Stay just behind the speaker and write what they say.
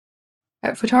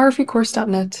At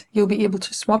photographycourse.net, you'll be able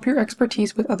to swap your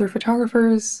expertise with other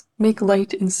photographers, make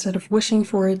light instead of wishing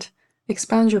for it,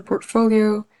 expand your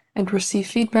portfolio, and receive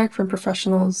feedback from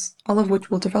professionals, all of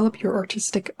which will develop your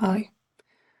artistic eye.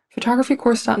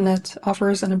 Photographycourse.net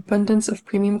offers an abundance of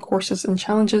premium courses and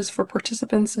challenges for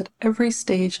participants at every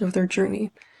stage of their journey,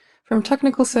 from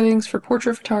technical settings for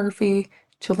portrait photography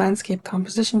to landscape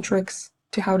composition tricks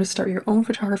to how to start your own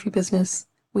photography business.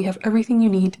 We have everything you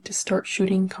need to start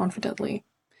shooting confidently.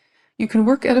 You can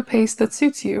work at a pace that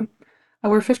suits you.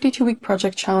 Our 52-week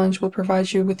project challenge will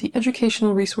provide you with the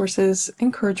educational resources,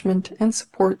 encouragement, and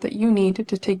support that you need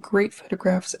to take great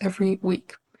photographs every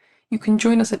week. You can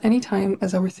join us at any time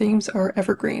as our themes are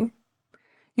evergreen.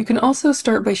 You can also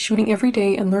start by shooting every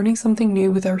day and learning something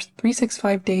new with our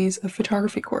 365 Days of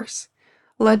Photography course.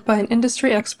 Led by an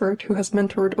industry expert who has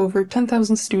mentored over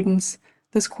 10,000 students,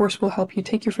 this course will help you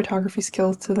take your photography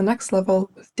skills to the next level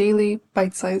with daily,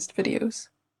 bite-sized videos.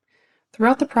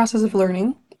 Throughout the process of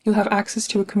learning, you'll have access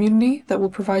to a community that will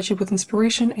provide you with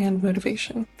inspiration and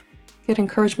motivation. Get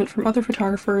encouragement from other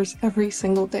photographers every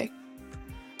single day.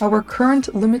 Our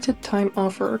current limited time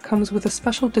offer comes with a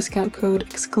special discount code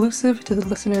exclusive to the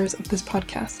listeners of this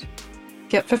podcast.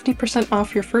 Get 50%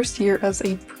 off your first year as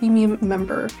a premium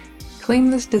member.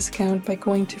 Claim this discount by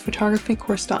going to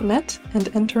photographycourse.net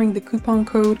and entering the coupon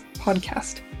code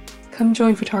PODCAST. Come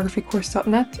join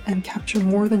photographycourse.net and capture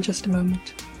more than just a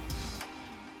moment.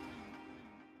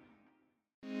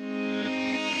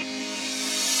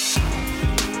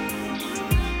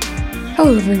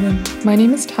 Hello everyone, my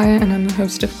name is Taya and I'm the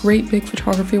host of Great Big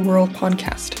Photography World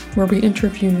podcast, where we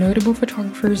interview notable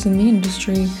photographers in the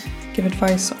industry, give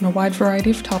advice on a wide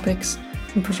variety of topics,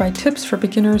 and provide tips for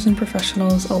beginners and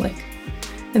professionals alike.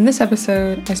 In this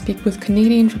episode, I speak with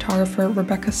Canadian photographer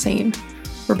Rebecca Sehn.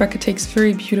 Rebecca takes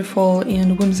very beautiful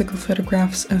and whimsical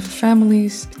photographs of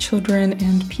families, children,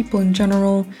 and people in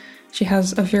general. She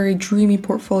has a very dreamy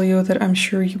portfolio that I'm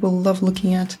sure you will love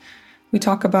looking at. We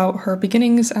talk about her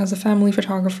beginnings as a family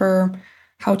photographer,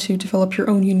 how to develop your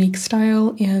own unique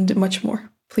style, and much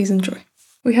more. Please enjoy.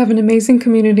 We have an amazing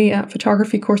community at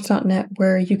photographycourse.net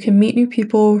where you can meet new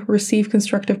people, receive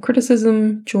constructive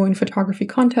criticism, join photography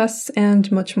contests,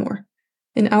 and much more.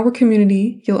 In our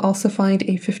community, you'll also find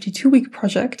a 52-week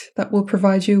project that will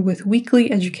provide you with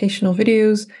weekly educational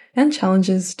videos and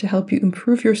challenges to help you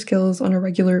improve your skills on a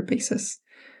regular basis.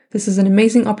 This is an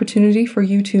amazing opportunity for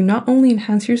you to not only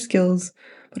enhance your skills,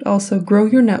 but also grow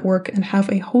your network and have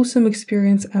a wholesome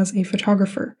experience as a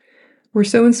photographer. We're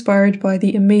so inspired by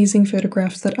the amazing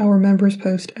photographs that our members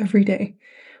post every day.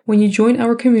 When you join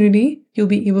our community, you'll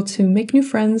be able to make new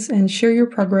friends and share your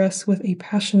progress with a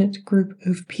passionate group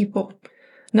of people.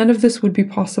 None of this would be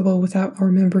possible without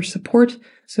our members' support,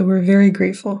 so we're very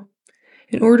grateful.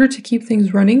 In order to keep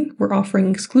things running, we're offering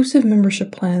exclusive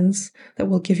membership plans that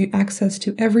will give you access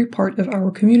to every part of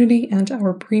our community and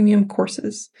our premium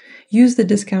courses. Use the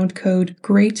discount code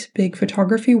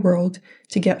GREATBIGPhotographyWorld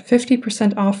to get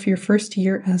 50% off your first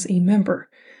year as a member.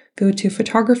 Go to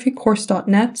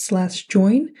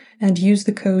photographycourse.net/join and use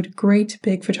the code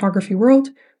GREATBIGPhotographyWorld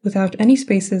without any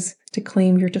spaces to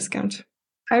claim your discount.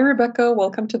 Hi, Rebecca.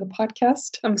 Welcome to the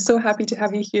podcast. I'm so happy to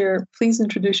have you here. Please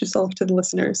introduce yourself to the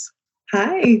listeners.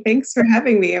 Hi, thanks for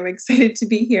having me. I'm excited to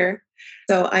be here.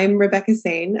 So I'm Rebecca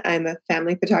Sehn. I'm a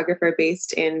family photographer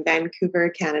based in Vancouver,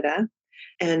 Canada,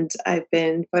 and I've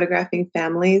been photographing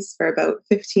families for about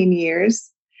 15 years.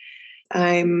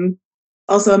 I'm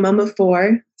also a mom of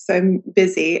 4, so I'm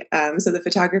busy. So the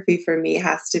photography for me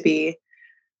has to be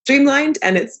streamlined,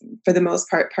 and it's for the most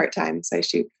part part-time. So I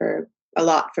shoot for a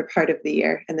lot for part of the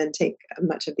year and then take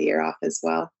much of the year off as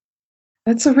well.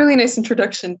 That's a really nice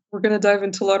introduction. We're going to dive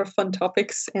into a lot of fun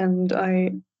topics, and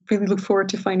I really look forward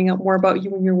to finding out more about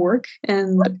you and your work.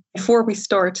 And before we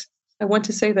start, I want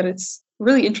to say that it's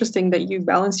really interesting that you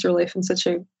balance your life in such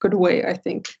a good way, I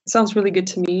think. It sounds really good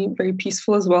to me, very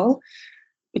peaceful as well,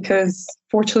 because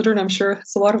 4 children, I'm sure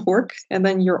it's a lot of work. And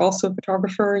then you're also a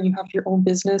photographer and you have your own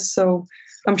business. So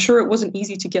I'm sure it wasn't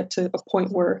easy to get to a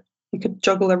point where you could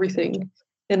juggle everything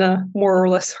in a more or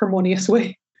less harmonious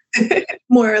way.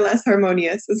 More or less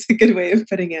harmonious is a good way of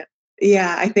putting it.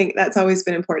 Yeah, I think that's always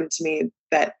been important to me,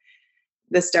 that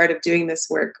the start of doing this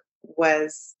work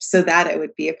was so that it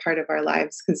would be a part of our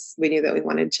lives, because we knew that we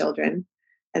wanted children.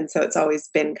 And so it's always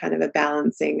been kind of a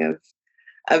balancing of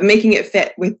making it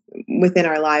fit within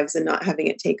our lives and not having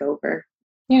it take over.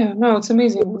 Yeah, no, it's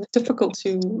amazing. It's difficult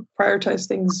to prioritize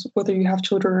things, whether you have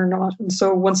children or not. And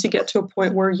so once you get to a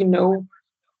point where you know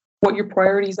what your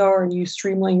priorities are and you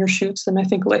streamline your shoots, then I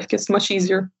think life gets much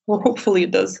easier, or hopefully it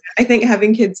does. I think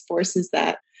having kids forces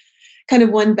that. kind of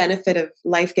one benefit of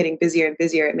life getting busier and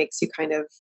busier. It makes you kind of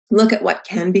look at what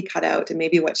can be cut out and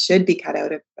maybe what should be cut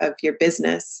out of your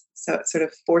business. So it sort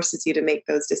of forces you to make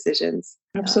those decisions.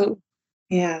 Absolutely.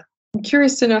 Yeah. I'm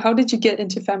curious to know, how did you get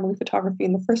into family photography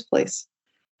in the first place?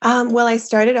 Well, I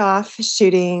started off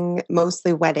shooting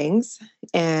mostly weddings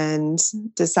and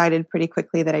decided pretty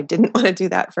quickly that I didn't want to do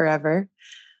that forever.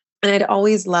 And I'd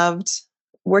always loved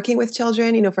working with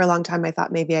children. For a long time, I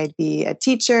thought maybe I'd be a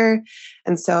teacher.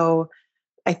 And so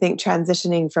I think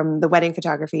transitioning from the wedding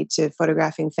photography to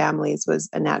photographing families was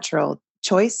a natural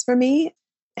choice for me.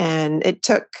 And it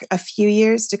took a few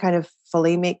years to kind of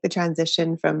fully make the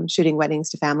transition from shooting weddings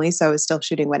to families. So I was still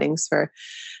shooting weddings for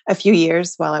a few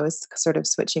years while I was sort of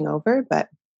switching over. But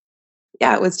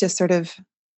yeah, it was just sort of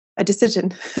a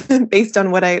decision based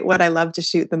on what I love to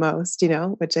shoot the most,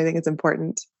 which I think is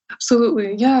important.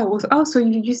 Absolutely. Yeah. Well, also,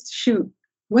 you used to shoot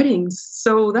weddings.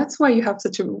 So that's why you have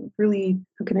such a really,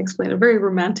 how can I explain, a very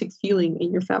romantic feeling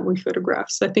in your family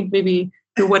photographs. I think maybe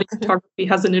your wedding photography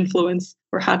has an influence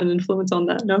or had an influence on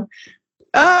that, no?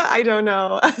 I don't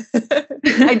know.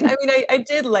 I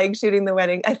did like shooting the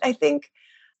wedding. I think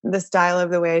the style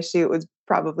of the way I shoot was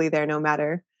probably there no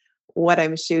matter what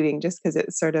I'm shooting, just because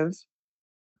it's sort of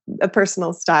a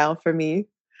personal style for me.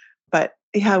 But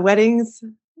yeah, weddings,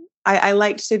 I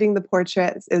liked shooting the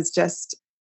portraits.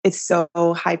 It's so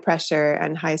high pressure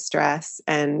and high stress.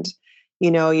 And,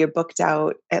 you're booked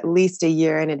out at least a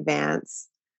year in advance.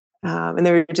 And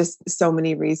there were just so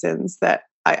many reasons that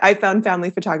I found family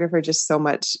photographer just so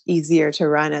much easier to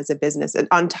run as a business, and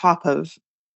on top of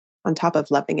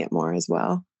loving it more as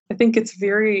well. I think it's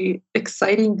very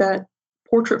exciting that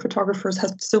portrait photographers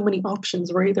have so many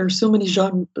options, right? There are so many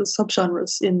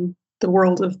subgenres in the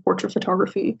world of portrait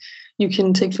photography. You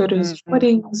can take photos of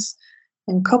weddings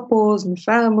and couples and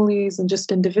families and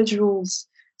just individuals.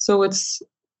 So it's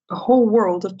a whole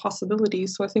world of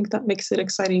possibilities. So I think that makes it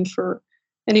exciting for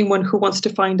anyone who wants to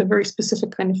find a very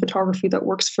specific kind of photography that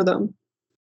works for them.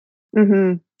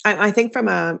 Mm-hmm. I think from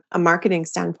a marketing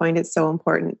standpoint, it's so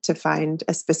important to find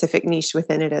a specific niche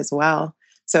within it as well.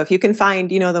 So if you can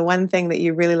find, the one thing that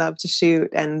you really love to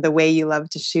shoot and the way you love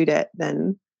to shoot it,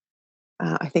 then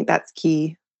I think that's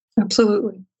key.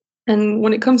 Absolutely. And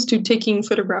when it comes to taking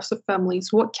photographs of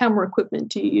families, what camera equipment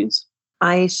do you use?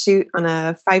 I shoot on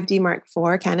a 5D Mark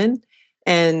IV Canon,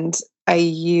 and I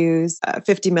use a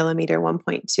 50 millimeter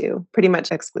 1.2 pretty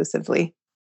much exclusively.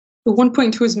 The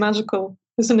 1.2 is magical,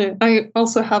 isn't it? I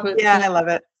also have it. Yeah, I love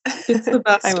it. It's the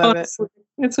best. I love honestly.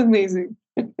 It's amazing.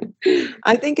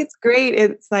 I think it's great.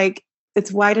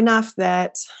 It's wide enough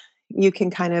that you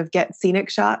can kind of get scenic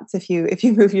shots if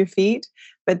you move your feet,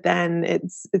 but then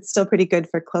it's still pretty good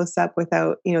for close up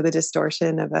without, the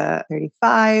distortion of a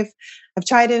 35. I've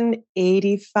tried an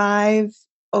 85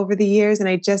 over the years, and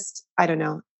I don't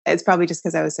know. It's probably just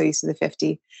because I was so used to the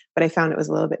 50, but I found it was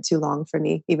a little bit too long for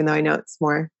me, even though I know it's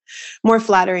more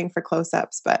flattering for close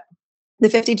ups, but the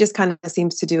 50 just kind of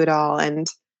seems to do it all. And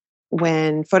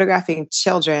when photographing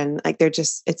children,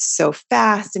 it's so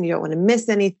fast and you don't want to miss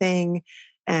anything.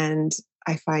 And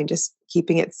I find just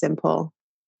keeping it simple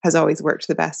has always worked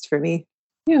the best for me.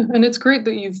 Yeah. And it's great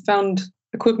that you've found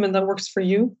equipment that works for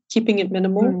you. Keeping it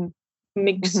minimal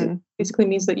basically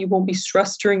means that you won't be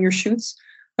stressed during your shoots.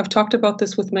 I've talked about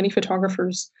this with many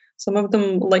photographers. Some of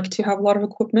them like to have a lot of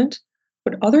equipment,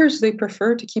 but others, they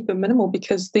prefer to keep it minimal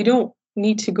because they don't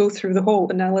need to go through the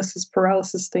whole analysis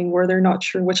paralysis thing where they're not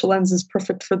sure which lens is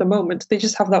perfect for the moment. They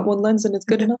just have that one lens and it's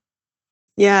good enough.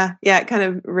 Yeah. It kind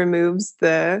of removes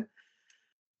the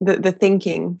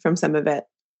thinking from some of it,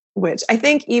 which I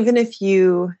think even if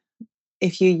you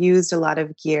used a lot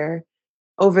of gear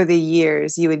over the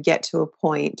years, you would get to a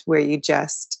point where you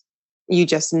just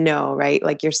know, right?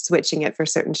 Like you're switching it for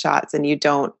certain shots and you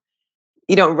don't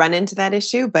run into that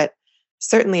issue. But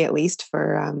certainly, at least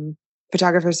for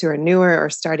photographers who are newer or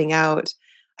starting out,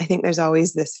 I think there's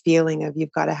always this feeling of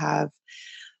you've got to have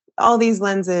all these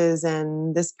lenses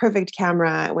and this perfect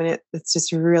camera when it's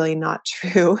just really not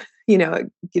true. You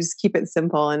just keep it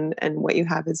simple and what you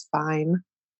have is fine,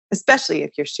 especially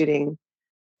if you're shooting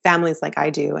families like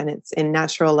I do and it's in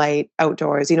natural light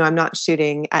outdoors. I'm not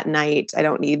shooting at night. I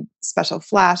don't need special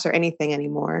flash or anything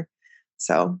anymore.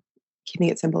 So keeping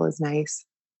it simple is nice.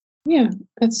 Yeah,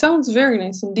 it sounds very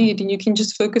nice indeed. And you can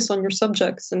just focus on your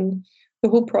subjects. And the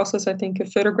whole process, I think,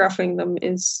 of photographing them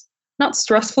is not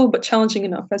stressful, but challenging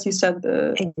enough. As you said,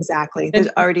 exactly. There's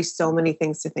already so many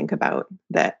things to think about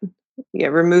that,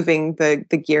 removing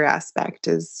the gear aspect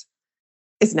is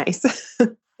nice.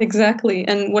 Exactly.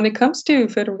 And when it comes to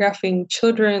photographing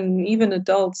children, even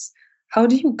adults, how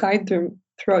do you guide them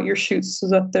throughout your shoots so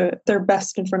that they're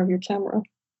best in front of your camera?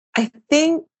 I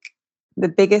think the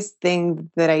biggest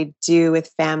thing that I do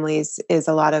with families is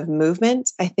a lot of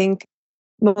movement. I think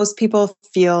most people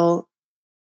feel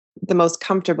the most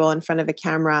comfortable in front of a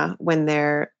camera when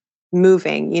they're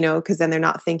moving, because then they're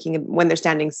not thinking when they're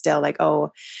standing still, like, oh,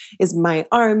 is my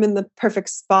arm in the perfect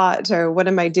spot, or what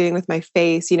am I doing with my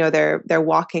face? They're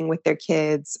walking with their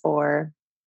kids, or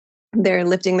they're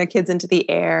lifting their kids into the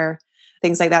air,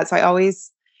 things like that. So I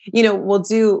always, we'll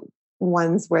do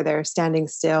ones where they're standing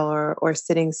still or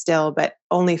sitting still, but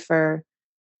only for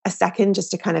a second,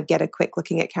 just to kind of get a quick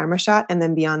looking at camera shot. And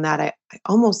then beyond that, I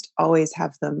almost always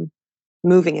have them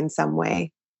moving in some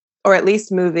way, or at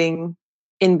least moving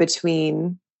in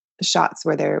between shots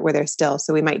where they're still.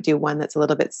 So we might do one that's a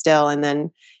little bit still and then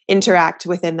interact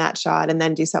within that shot, and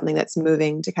then do something that's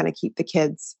moving to kind of keep the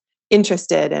kids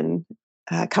interested and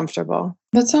comfortable.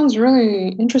 That sounds really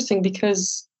interesting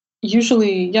because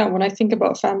usually, yeah, when I think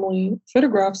about family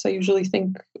photographs, I usually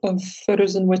think of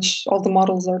photos in which all the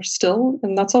models are still.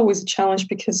 And that's always a challenge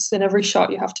because in every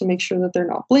shot, you have to make sure that they're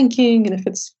not blinking. And if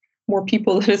it's more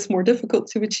people, then it's more difficult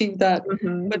to achieve that.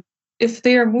 Mm-hmm. But if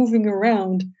they are moving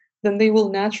around, then they will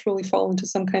naturally fall into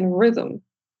some kind of rhythm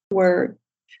where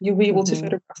you'll be able to Mm-hmm.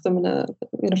 photograph them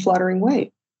in a flattering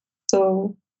way.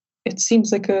 So it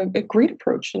seems like a great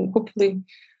approach, and hopefully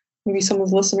maybe some of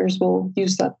the listeners will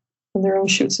use that in their own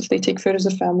shoots if they take photos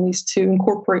of families to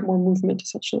incorporate more movement,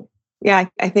 essentially. Yeah,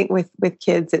 I think with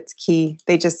kids, it's key.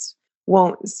 They just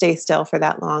won't stay still for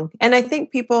that long. And I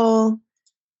think people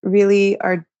really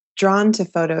are drawn to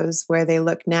photos where they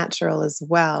look natural as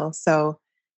well. So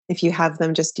if you have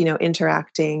them just,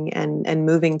 interacting and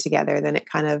moving together, then it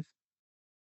kind of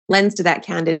lends to that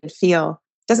candid feel.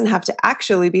 It doesn't have to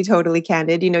actually be totally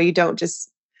candid. You don't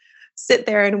just sit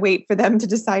there and wait for them to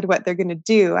decide what they're going to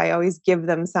do. I always give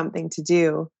them something to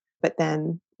do, but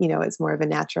then, it's more of a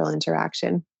natural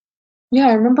interaction. Yeah,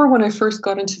 I remember when I first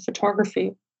got into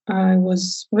photography, I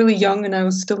was really young and I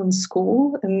was still in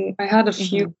school. And I had a Hmm.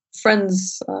 few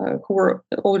friends who were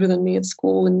older than me at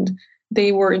school, and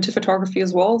they were into photography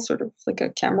as well, sort of like a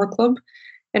camera club.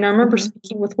 And I remember Hmm.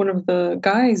 speaking with one of the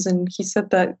guys, and he said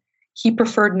that he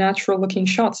preferred natural looking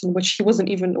shots in which he wasn't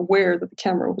even aware that the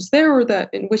camera was there, or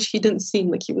that in which he didn't seem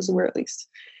like he was aware, at least.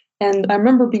 And I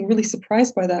remember being really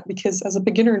surprised by that because as a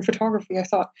beginner in photography, I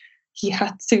thought he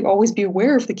had to always be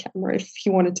aware of the camera if he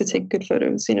wanted to take good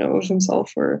photos, of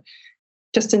himself, or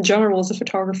just in general as a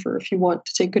photographer. If you want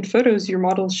to take good photos, your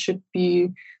models should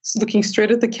be looking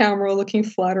straight at the camera, looking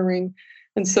flattering.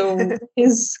 And so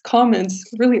his comments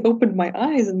really opened my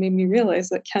eyes and made me realize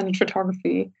that candid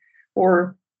photography,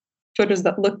 or photos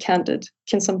that look candid,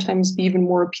 can sometimes be even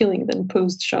more appealing than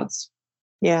posed shots.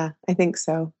 Yeah, I think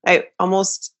so. I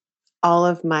almost all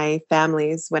of my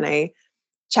families, when I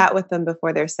chat with them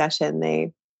before their session,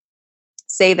 they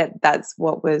say that's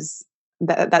what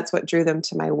drew them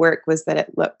to my work, was that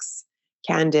it looks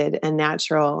candid and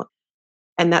natural,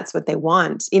 and that's what they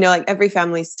want. Like every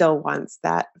family still wants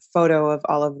that photo of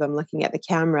all of them looking at the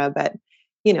camera, but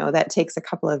that takes a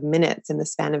couple of minutes in the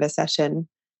span of a session,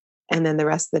 and then the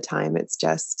rest of the time it's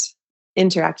just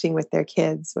interacting with their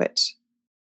kids, which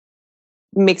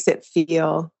makes it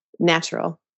feel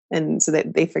natural, and so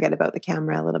that they forget about the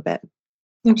camera a little bit.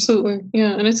 Absolutely.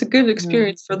 Yeah. And it's a good Mhm.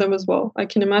 experience for them as well. I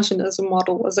can imagine as a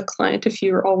model, as a client, if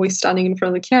you're always standing in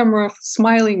front of the camera,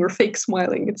 smiling or fake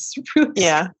smiling, it's really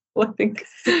Yeah. stressful, I think.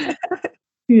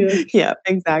 Yeah. Yeah,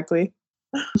 exactly.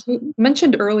 You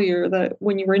mentioned earlier that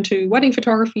when you were into wedding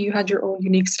photography, you had your own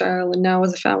unique style. And now,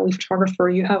 as a family photographer,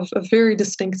 you have a very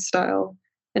distinct style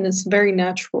and it's very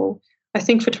natural. I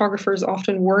think photographers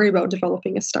often worry about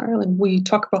developing a style. And we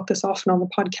talk about this often on the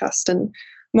podcast. And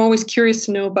I'm always curious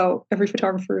to know about every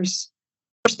photographer's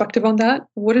perspective on that.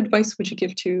 What advice would you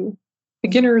give to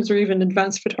beginners or even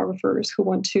advanced photographers who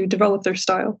want to develop their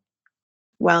style?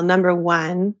 Well, number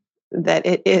one, that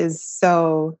it is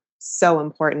so, so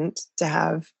important to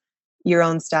have your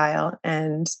own style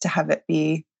and to have it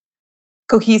be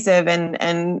cohesive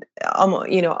and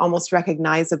almost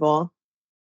recognizable,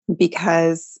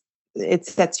 because it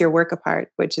sets your work apart,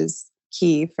 which is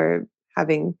key for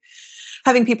having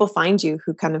having people find you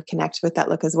who kind of connect with that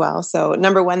look as well. So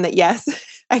number one, that yes,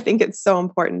 I think it's so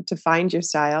important to find your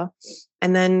style.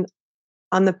 And then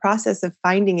on the process of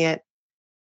finding it,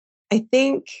 I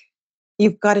think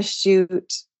you've got to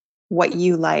shoot what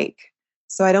you like.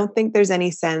 So I don't think there's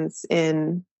any sense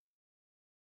in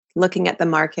looking at the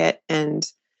market and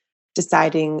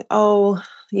deciding, oh,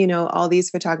 all these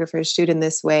photographers shoot in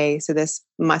this way, so this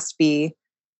must be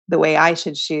the way I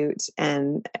should shoot,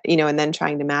 and then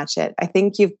trying to match it. I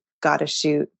think you've got to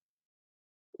shoot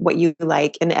what you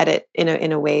like and edit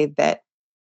in a way that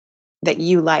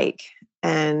you like.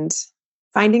 And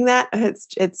Finding that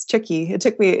it's tricky. It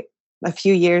took me a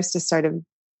few years to sort of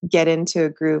get into a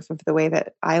groove of the way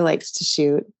that I liked to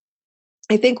shoot.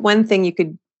 I think one thing you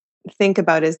could think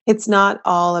about is it's not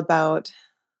all about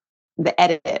the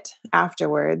edit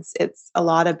afterwards. It's a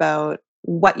lot about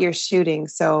what you're shooting.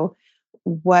 So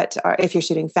if you're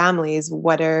shooting families,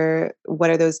 what are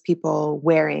those people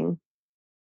wearing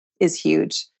is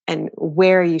huge. And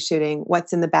where are you shooting?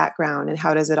 What's in the background and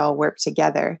how does it all work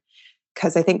together?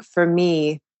 Because I think for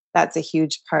me, that's a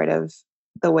huge part of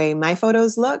the way my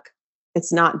photos look.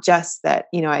 It's not just that,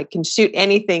 I can shoot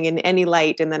anything in any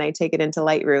light and then I take it into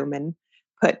Lightroom and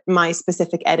put my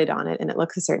specific edit on it and it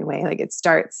looks a certain way. Like it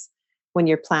starts when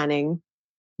you're planning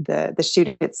the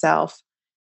shoot itself.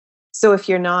 So if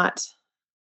you're not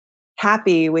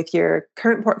happy with your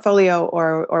current portfolio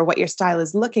or what your style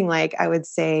is looking like, I would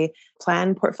say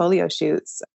plan portfolio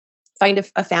shoots. Find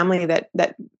a family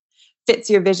that fits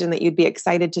your vision that you'd be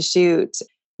excited to shoot.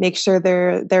 Make sure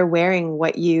they're wearing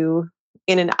what you,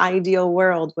 in an ideal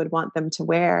world, would want them to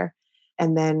wear,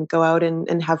 and then go out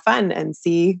and have fun and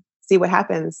see what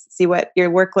happens. See what your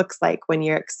work looks like when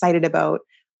you're excited about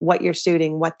what you're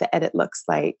shooting, what the edit looks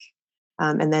like,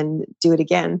 and then do it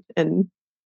again. And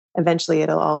eventually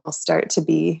it'll all start to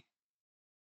be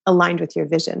aligned with your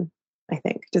vision, I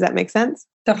think. Does that make sense?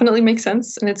 Definitely makes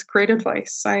sense. And it's great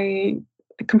advice. I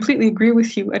completely agree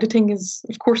with you. Editing is,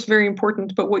 of course, very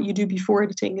important, but what you do before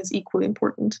editing is equally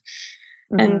important.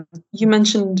 Mm-hmm. And you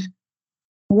mentioned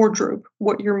wardrobe,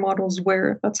 what your models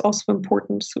wear. That's also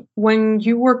important. So when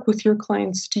you work with your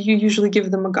clients, do you usually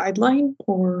give them a guideline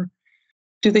or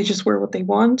do they just wear what they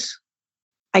want?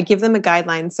 I give them a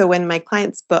guideline. So when my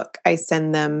clients book, I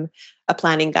send them a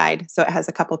planning guide. So it has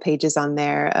a couple pages on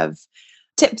there of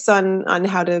tips on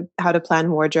how to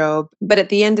plan wardrobe. But at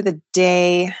the end of the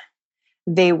day,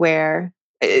 they wear,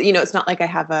 it's not like I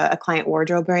have a client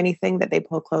wardrobe or anything that they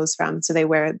pull clothes from. So they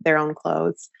wear their own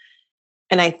clothes.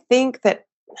 And I think that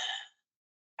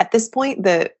at this point,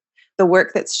 the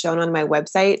work that's shown on my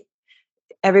website,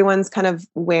 everyone's kind of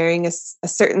wearing a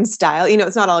certain style.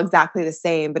 It's not all exactly the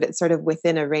same, but it's sort of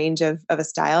within a range of a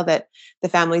style that the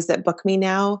families that book me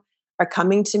now are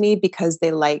coming to me because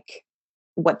they like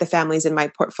what the families in my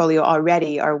portfolio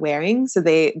already are wearing. So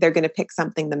they're going to pick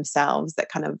something themselves that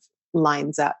kind of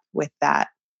lines up with that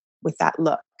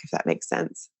look, if that makes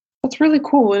sense. That's really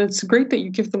cool. And it's great that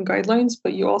you give them guidelines,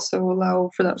 but you also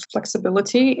allow for that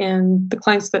flexibility. And the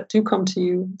clients that do come to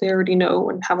you, they already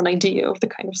know and have an idea of the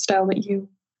kind of style that you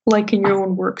like in your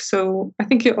own work. So I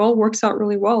think it all works out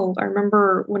really well. I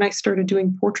remember when I started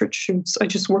doing portrait shoots, I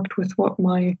just worked with what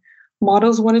my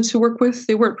models wanted to work with.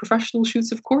 They weren't professional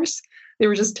shoots, of course. They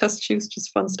were just test shoots,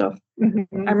 just fun stuff.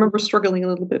 Mm-hmm. I remember struggling a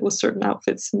little bit with certain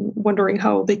outfits and wondering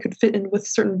how they could fit in with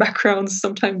certain backgrounds.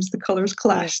 Sometimes the colors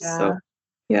clashed. Yeah. So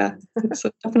yeah, it's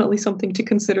definitely something to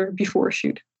consider before a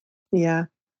shoot. Yeah.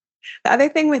 The other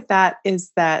thing with that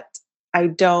is that I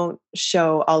don't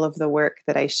show all of the work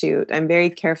that I shoot. I'm very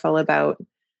careful about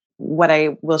what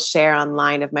I will share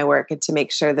online of my work and to make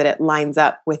sure that it lines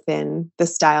up within the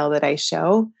style that I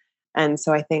show. And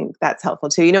so I think that's helpful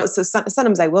too. So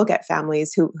sometimes I will get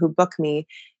families who book me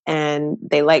and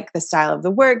they like the style of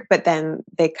the work, but then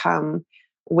they come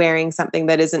wearing something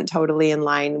that isn't totally in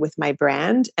line with my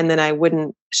brand. And then I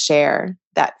wouldn't share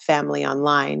that family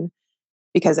online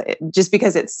because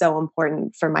it's so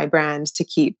important for my brand to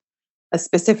keep a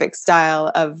specific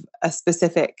style of a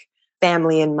specific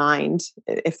family in mind,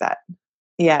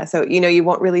 so, you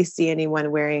won't really see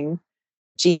anyone wearing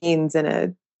jeans and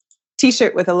a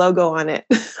t-shirt with a logo on it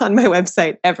on my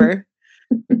website ever.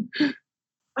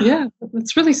 Yeah,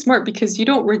 that's really smart because you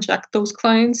don't reject those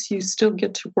clients. You still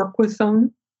get to work with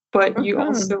them, but you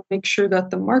also make sure that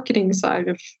the marketing side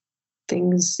of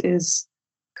things is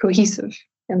cohesive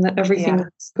and that everything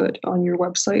is good on your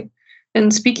website.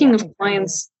 And speaking of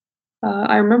clients,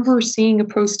 I remember seeing a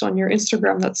post on your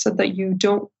Instagram that said that you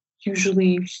don't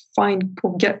usually find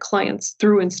or get clients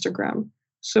through Instagram.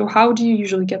 So how do you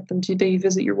usually get them? Do they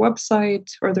visit your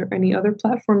website? Are there any other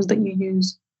platforms that you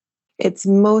use? It's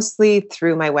mostly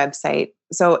through my website.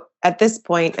 So at this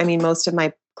point, most of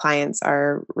my clients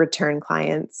are return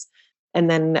clients. And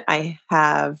then I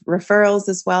have referrals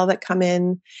as well that come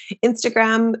in.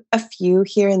 Instagram, a few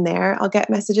here and there. I'll get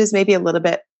messages, maybe a little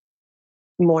bit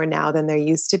more now than there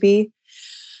used to be.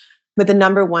 But the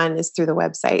number one is through the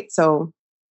website. So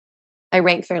I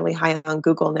rank fairly high on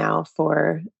Google now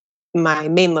for my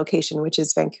main location, which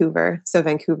is Vancouver. So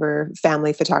Vancouver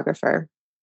family photographer.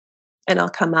 And I'll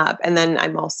come up. And then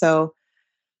I'm also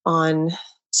on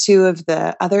two of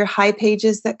the other high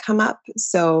pages that come up.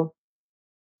 So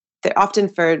they're often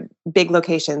for big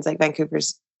locations, like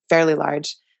Vancouver's fairly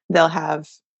large.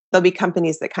 there'll be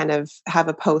companies that kind of have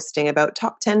a posting about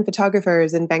top 10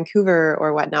 photographers in Vancouver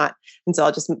or whatnot. And so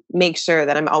I'll just make sure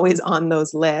that I'm always on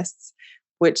those lists,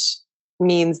 which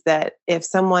means that if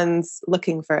someone's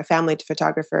looking for a family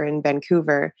photographer in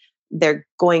Vancouver, they're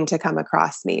going to come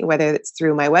across me, whether it's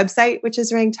through my website, which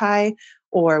is ranked high,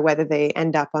 or whether they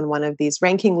end up on one of these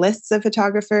ranking lists of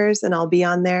photographers and I'll be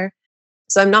on there.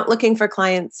 So I'm not looking for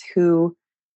clients who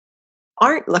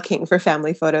aren't looking for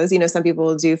family photos. Some people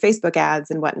will do Facebook ads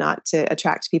and whatnot to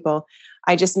attract people.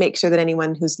 I just make sure that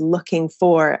anyone who's looking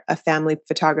for a family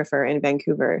photographer in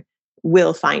Vancouver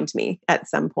will find me at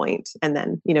some point and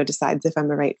then, decides if I'm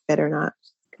the right fit or not.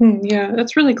 Yeah,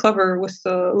 that's really clever with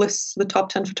the lists, the top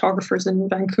 10 photographers in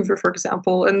Vancouver, for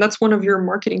example. And that's one of your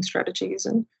marketing strategies.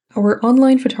 And our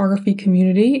online photography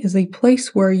community is a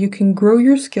place where you can grow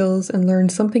your skills and learn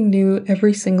something new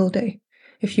every single day.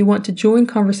 If you want to join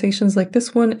conversations like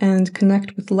this one and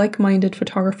connect with like-minded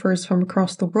photographers from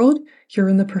across the world, you're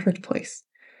in the perfect place.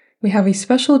 We have a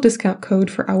special discount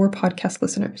code for our podcast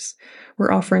listeners.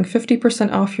 We're offering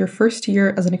 50% off your first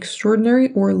year as an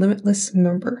extraordinary or limitless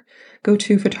member. Go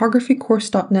to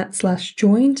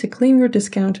photographycourse.net/join to claim your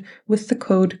discount with the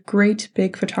code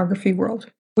GreatBigPhotographyWorld.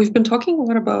 We've been talking a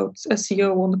lot about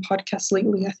SEO on the podcast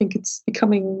lately. I think it's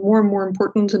becoming more and more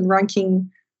important and ranking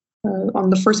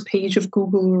on the first page of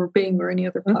Google or Bing or any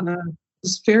other platform.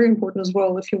 It's very important as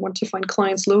well if you want to find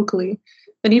clients locally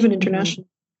and even internationally.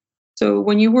 So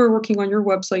when you were working on your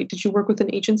website, did you work with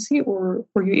an agency or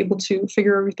were you able to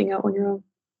figure everything out on your own?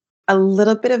 A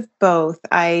little bit of both.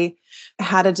 I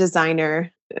had a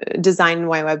designer design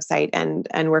my website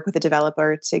and work with a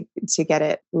developer to get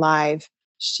it live.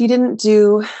 She didn't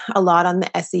do a lot on the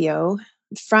SEO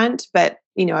front, but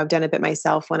I've done a bit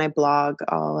myself. When I blog,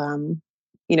 I'll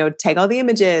tag all the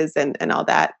images and all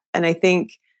that. And I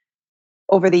think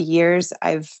over the years,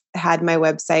 I've had my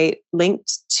website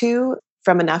linked to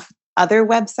from enough other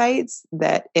websites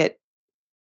that it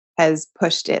has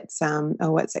pushed its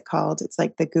what's it called? It's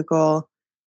like the Google,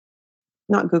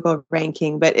 not Google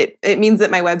ranking, but it means that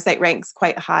my website ranks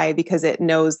quite high because it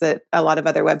knows that a lot of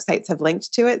other websites have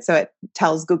linked to it. So it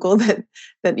tells Google that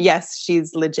yes,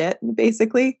 she's legit,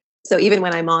 basically. So even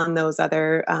when I'm on those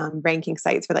other ranking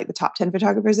sites for like the top 10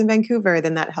 photographers in Vancouver,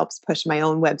 then that helps push my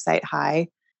own website high.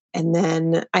 And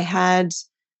then I had,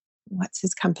 what's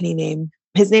his company name?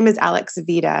 His name is Alex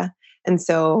Vita. And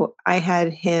so I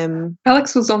had him.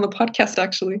 Alex was on the podcast,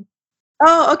 actually.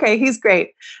 Oh, okay. He's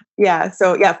great. Yeah.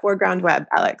 So yeah, Foreground Web,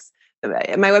 Alex.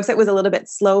 My website was a little bit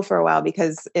slow for a while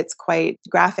because it's quite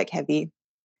graphic heavy.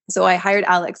 So I hired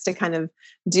Alex to kind of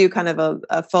do kind of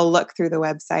a full look through the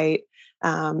website.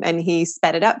 And he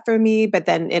sped it up for me, but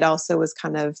then it also was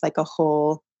kind of like a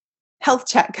whole health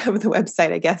check of the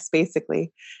website, I guess,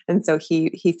 basically. And so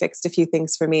he fixed a few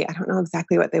things for me. I don't know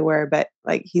exactly what they were, but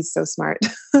like, he's so smart.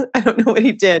 I don't know what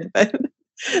he did, but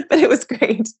it was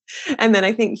great. And then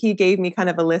I think he gave me kind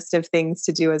of a list of things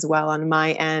to do as well on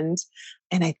my end.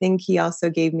 And I think he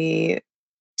also gave me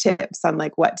tips on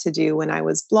like what to do when I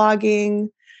was blogging.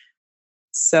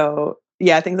 So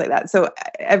yeah, things like that. So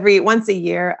once a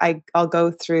year, I'll go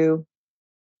through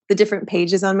the different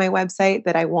pages on my website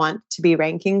that I want to be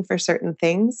ranking for certain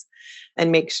things and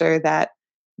make sure that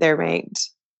they're ranked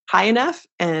high enough.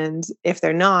 And if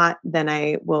they're not, then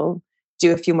I will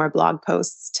do a few more blog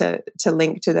posts to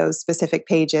link to those specific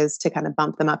pages to kind of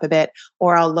bump them up a bit.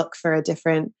 Or I'll look for a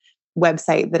different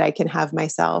website that I can have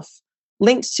myself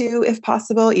linked to if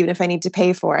possible, even if I need to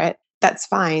pay for it. That's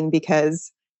fine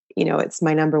because, it's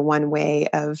my number one way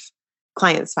of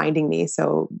clients finding me.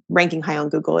 So ranking high on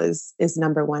Google is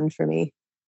number one for me.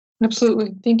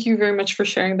 Absolutely. Thank you very much for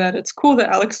sharing that. It's cool that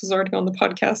Alex is already on the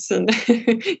podcast and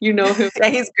you know him. Yeah,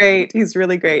 he's great. He's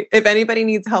really great. If anybody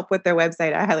needs help with their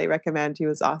website, I highly recommend. He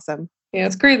was awesome. Yeah,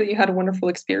 it's great that you had a wonderful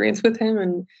experience with him.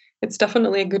 And it's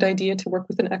definitely a good idea to work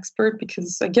with an expert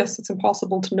because I guess it's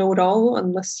impossible to know it all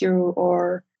unless you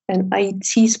are an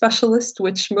IT specialist,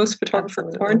 which most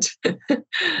photographers aren't.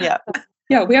 Yeah.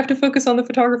 Yeah, we have to focus on the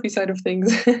photography side of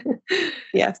things.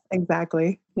 Yes,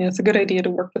 exactly. Yeah, it's a good idea to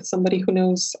work with somebody who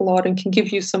knows a lot and can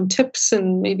give you some tips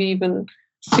and maybe even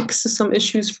fix some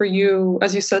issues for you.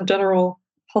 As you said, general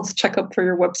health checkup for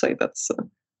your website. That's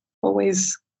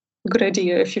always a good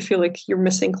idea if you feel like you're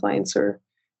missing clients or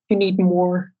you need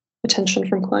more attention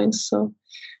from clients. So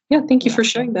yeah, thank you for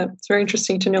sharing that. It's very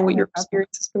interesting to know what your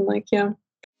experience has been like. Yeah.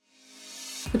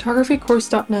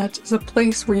 Photographycourse.net is a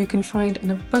place where you can find an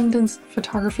abundance of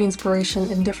photography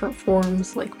inspiration in different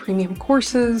forms like premium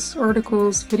courses,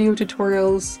 articles, video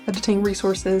tutorials, editing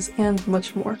resources, and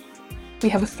much more. We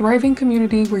have a thriving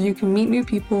community where you can meet new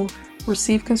people,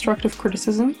 receive constructive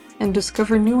criticism, and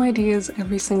discover new ideas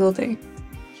every single day.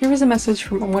 Here is a message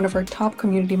from one of our top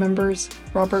community members,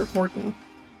 Robert Horton.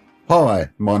 Hi,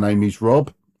 my name is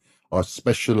Rob. I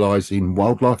specialise in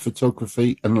wildlife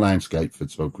photography and landscape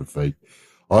photography.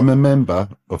 I'm a member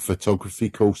of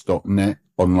photographycourse.net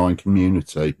online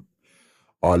community.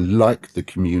 I like the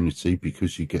community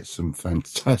because you get some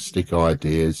fantastic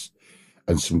ideas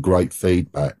and some great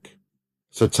feedback.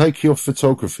 So take your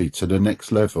photography to the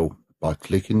next level by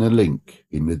clicking the link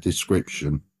in the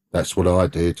description. That's what I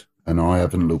did, and I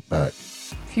haven't looked back.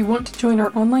 If you want to join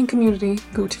our online community,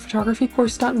 go to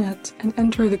photographycourse.net and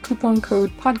enter the coupon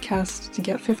code PODCAST to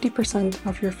get 50%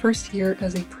 off your first year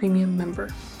as a premium member.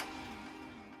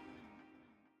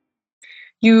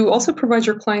 You also provide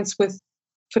your clients with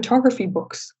photography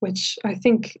books, which I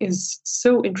think is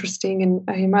so interesting. And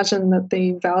I imagine that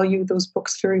they value those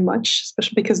books very much,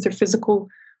 especially because they're physical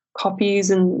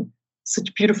copies and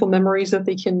such beautiful memories that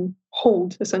they can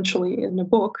hold essentially in a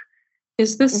book.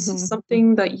 Is this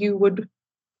something that you would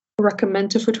recommend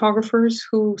to photographers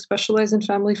who specialize in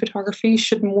family photography?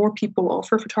 Should more people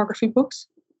offer photography books?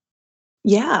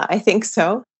 Yeah, I think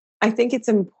so. I think it's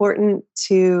important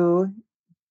to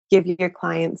give your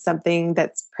clients something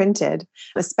that's printed,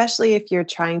 especially if you're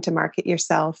trying to market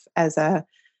yourself as a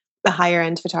higher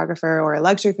end photographer or a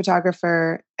luxury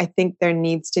photographer. I think there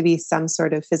needs to be some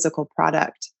sort of physical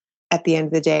product at the end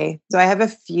of the day. So I have a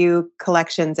few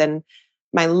collections, and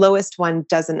my lowest one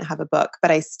doesn't have a book,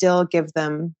 but I still give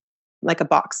them like a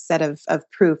box set of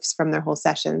proofs from their whole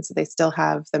session. So they still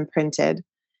have them printed.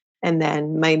 And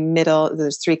then my middle,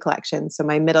 there's 3 collections. So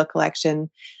my middle collection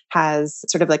has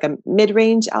sort of like a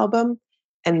mid-range album.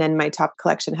 And then my top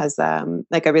collection has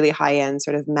like a really high-end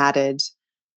sort of matted,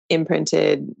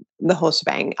 imprinted, the whole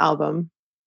shebang album.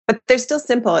 But they're still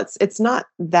simple. It's not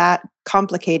that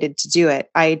complicated to do it.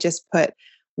 I just put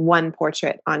one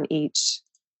portrait on each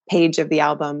page of the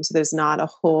album. So there's not a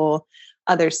whole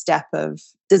other step of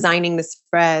designing the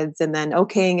spreads and then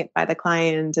okaying it by the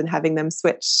client and having them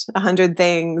switch 100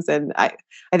 things. And I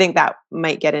think that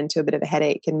might get into a bit of a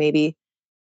headache. And maybe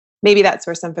that's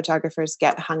where some photographers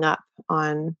get hung up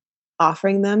on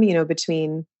offering them,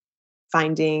 between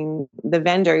finding the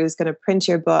vendor who's going to print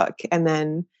your book and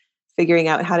then figuring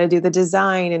out how to do the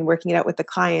design and working it out with the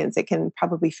clients. It can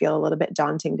probably feel a little bit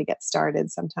daunting to get started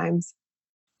sometimes.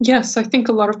 Yes, I think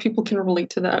a lot of people can relate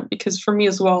to that, because for me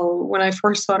as well, when I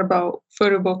first thought about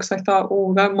photo books, I thought,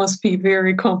 oh, that must be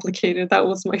very complicated. That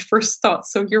was my first thought.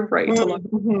 So you're right. A lot of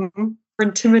people are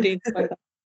intimidated by that.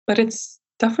 But it's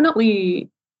definitely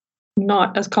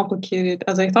not as complicated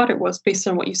as I thought it was based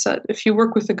on what you said. If you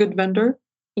work with a good vendor,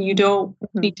 you don't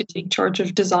need to take charge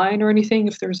of design or anything.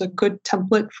 If there's a good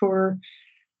template for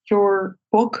your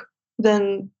book,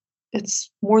 then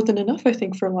it's more than enough, I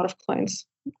think, for a lot of clients.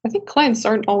 I think clients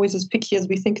aren't always as picky as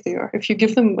we think they are. If you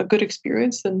give them a good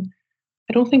experience, then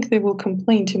I don't think they will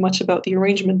complain too much about the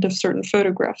arrangement of certain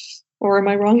photographs. Or am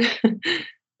I wrong?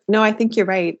 No, I think you're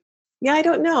right. Yeah, I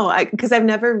don't know. Because I've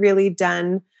never really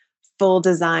done full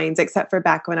designs, except for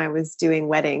back when I was doing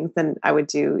weddings, and I would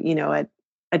do,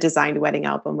 a designed wedding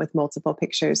album with multiple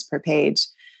pictures per page.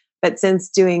 But since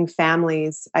doing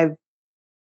families, I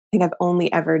think I've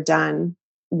only ever done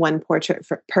one portrait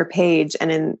per page.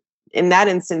 And in that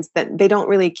instance, that they don't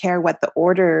really care what the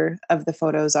order of the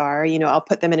photos are. I'll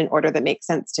put them in an order that makes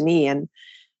sense to me, and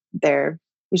they're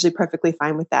usually perfectly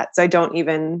fine with that. So I don't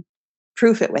even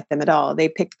proof it with them at all. They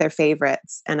pick their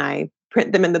favorites and I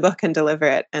print them in the book and deliver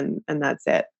it, and that's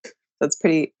it. So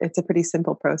it's a pretty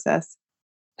simple process.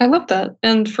 I love that.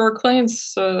 And for our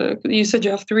clients, you said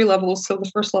you have 3 levels. So the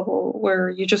first level where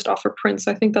you just offer prints,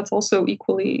 I think that's also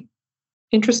equally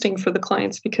interesting for the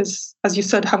clients, because as you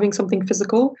said, having something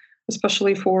physical,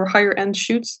 especially for higher end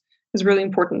shoots, is really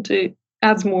important. It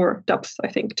adds more depth, I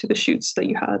think, to the shoots that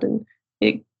you had, and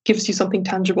it gives you something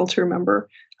tangible to remember.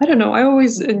 I don't know. I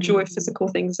always enjoy physical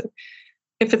things.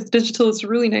 If it's digital, it's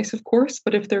really nice, of course,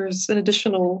 but if there's an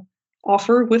additional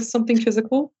offer with something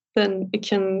physical, then it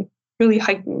can really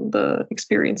heighten the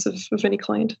experience of any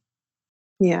client.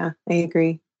 Yeah, I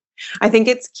agree. I think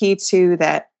it's key too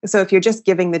that, so if you're just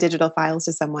giving the digital files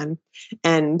to someone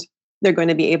and they're going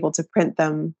to be able to print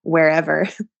them wherever,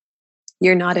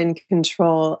 you're not in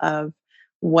control of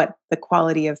what the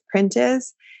quality of print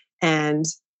is. And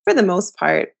for the most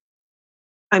part,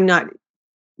 I'm not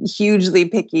hugely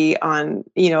picky on,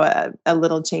 a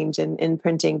little change in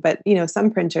printing, but,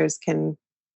 some printers can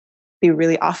be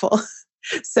really awful.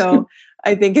 So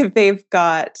I think if they've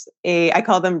got I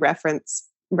call them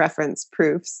reference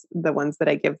proofs, the ones that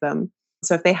I give them.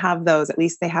 So if they have those, at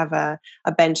least they have a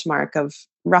benchmark of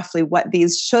roughly what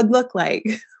these should look like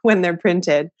when they're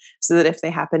printed, so that if they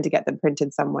happen to get them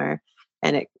printed somewhere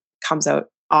and it comes out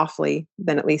awfully,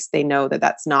 then at least they know that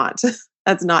that's not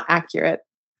that's not accurate.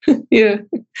 Yeah.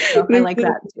 So I like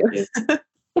that too.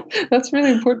 That's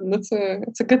really important.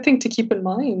 It's a good thing to keep in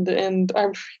mind. And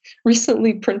I've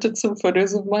recently printed some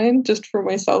photos of mine just for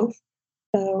myself,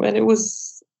 and it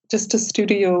was just a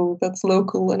studio that's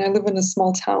local, and I live in a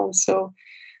small town, so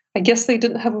I guess they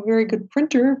didn't have a very good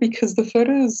printer because the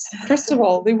photos, first of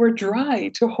all, they were dry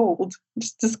to hold,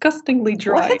 just disgustingly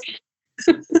dry.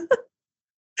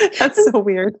 That's so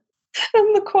weird.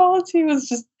 And the quality was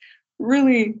just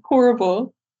really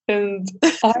horrible. And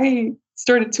I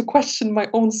started to question my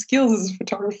own skills as a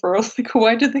photographer. I was like,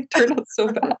 why did they turn out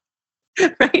so bad?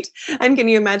 Right. And can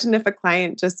you imagine if a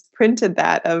client just printed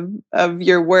that of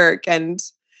your work, and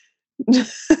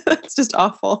it's just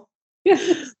awful. Yeah.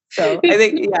 So I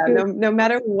think, yeah, no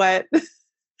matter what,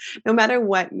 no matter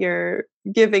what you're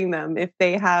giving them, if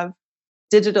they have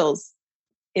digitals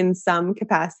in some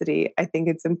capacity, I think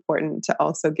it's important to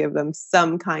also give them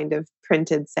some kind of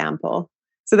printed sample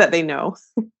so that they know.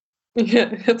 Yeah,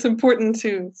 it's important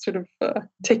to sort of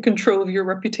take control of your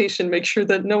reputation, make sure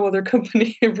that no other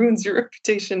company ruins your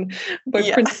reputation by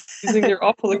using their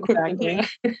awful equipment.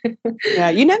 Exactly. Yeah,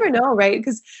 you never know, right?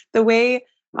 Because the way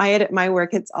I edit my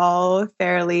work, it's all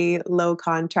fairly low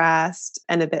contrast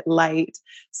and a bit light.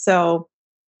 So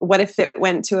what if it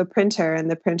went to a printer and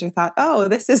the printer thought, oh,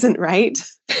 this isn't right.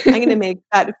 I'm going to make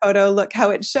that photo look how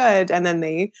it should. And then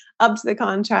they upped the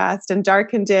contrast and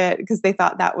darkened it because they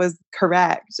thought that was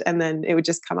correct. And then it would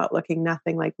just come out looking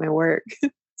nothing like my work.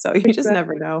 So you just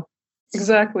never know.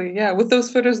 Exactly. Yeah. With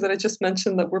those photos that I just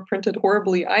mentioned that were printed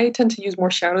horribly, I tend to use more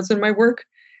shadows in my work.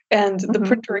 And the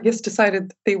printer, I guess, decided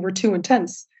that they were too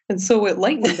intense. And so it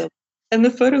lightened them. And the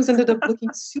photos ended up looking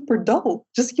super dull.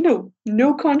 Just,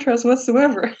 no contrast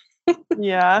whatsoever.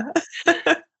 Yeah.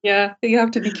 Yeah. You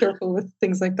have to be careful with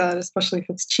things like that, especially if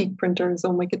it's cheap printers.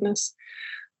 Oh my goodness.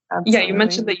 Absolutely. Yeah. You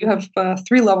mentioned that you have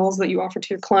 3 levels that you offer to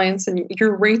your clients, and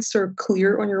your rates are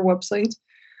clear on your website.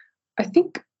 I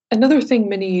think another thing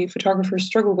many photographers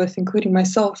struggle with, including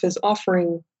myself, is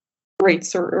offering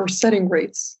rates or setting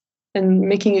rates and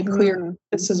making it clear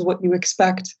this is what you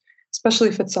expect. Especially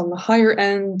if it's on the higher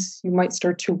end, you might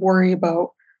start to worry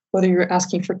about whether you're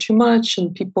asking for too much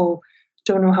and people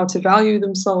don't know how to value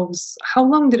themselves. How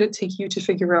long did it take you to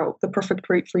figure out the perfect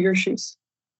rate for your shoes?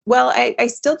 Well, I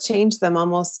still change them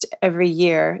almost every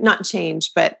year. Not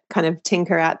change, but kind of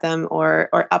tinker at them or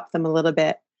up them a little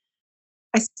bit.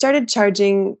 I started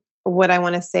charging what I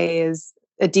want to say is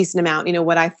a decent amount,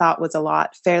 what I thought was a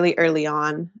lot fairly early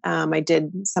on. I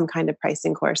did some kind of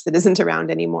pricing course that isn't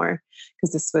around anymore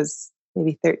because this was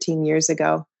maybe 13 years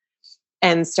ago,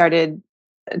 and started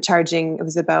charging. It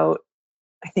was about,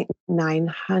 I think,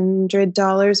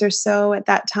 $900 or so at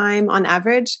that time on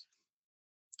average.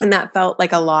 And that felt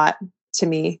like a lot to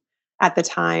me at the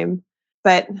time.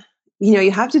 But,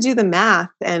 you have to do the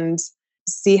math and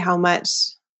see how much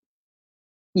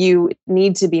you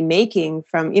need to be making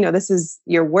from, this is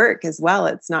your work as well.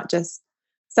 It's not just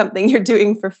something you're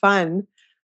doing for fun.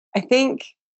 I think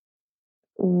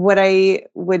what I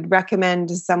would recommend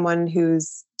to someone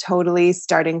who's totally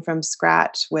starting from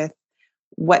scratch with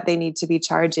what they need to be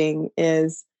charging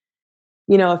is,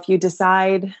 if you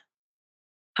decide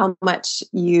how much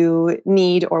you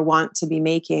need or want to be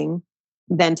making,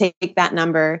 then take that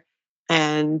number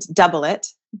and double it,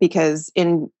 because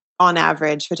on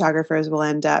average, photographers will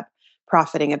end up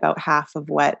profiting about half of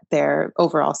what their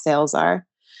overall sales are.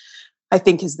 I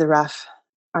think is the rough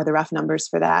numbers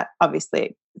for that.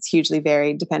 Obviously, it's hugely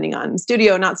varied depending on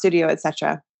studio, not studio,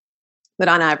 etc. But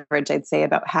on average, I'd say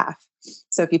about half.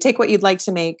 So if you take what you'd like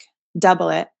to make, double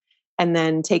it, and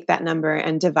then take that number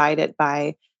and divide it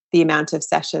by the amount of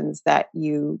sessions that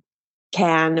you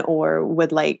can or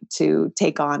would like to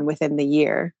take on within the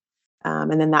year.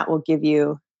 And then that will give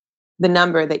you the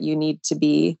number that you need to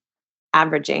be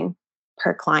averaging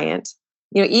per client.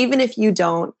 Even if you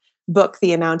don't book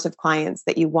the amount of clients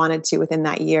that you wanted to within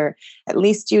that year, at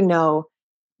least you know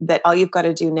that all you've got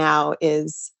to do now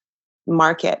is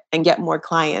market and get more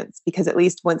clients, because at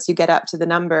least once you get up to the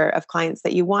number of clients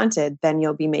that you wanted, then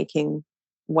you'll be making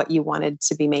what you wanted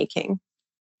to be making.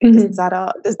 Does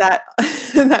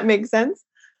that make sense?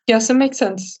 Yes, it makes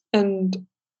sense. And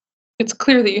it's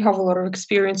clear that you have a lot of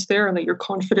experience there and that you're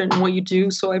confident in what you do.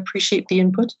 So I appreciate the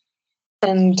input.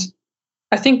 And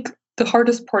I think the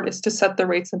hardest part is to set the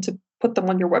rates and to put them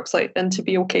on your website and to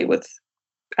be okay with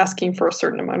asking for a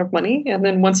certain amount of money. And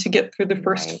then once you get through the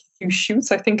first few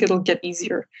shoots, I think it'll get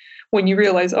easier when you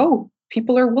realize, oh,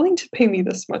 people are willing to pay me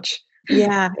this much.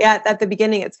 Yeah. Yeah. At the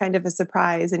beginning, it's kind of a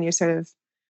surprise and you're sort of,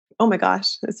 oh my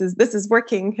gosh, this is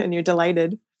working and you're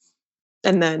delighted.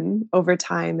 And then over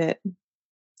time it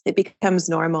becomes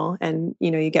normal and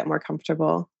you get more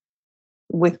comfortable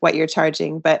with what you're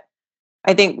charging. But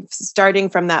I think starting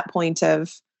from that point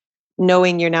of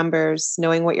knowing your numbers,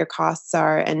 knowing what your costs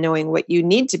are, and knowing what you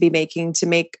need to be making to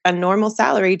make a normal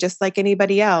salary, just like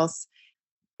anybody else,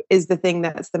 is the thing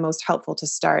that's the most helpful to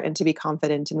start and to be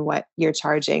confident in what you're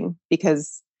charging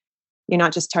because you're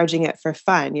not just charging it for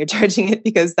fun. You're charging it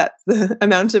because that's the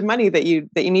amount of money that you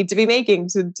need to be making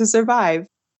to survive.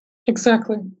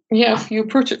 Exactly. Yeah, if you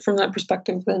approach it from that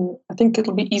perspective, then I think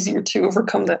it'll be easier to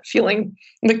overcome that feeling,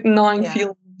 like gnawing Yeah.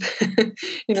 feeling,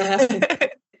 having.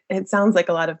 It sounds like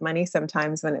a lot of money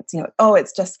sometimes when it's, oh,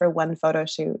 it's just for one photo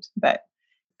shoot, but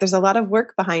there's a lot of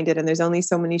work behind it and there's only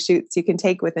so many shoots you can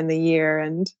take within the year.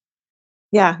 And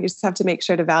yeah, you just have to make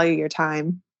sure to value your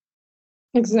time.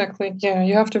 Exactly. Yeah,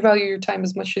 you have to value your time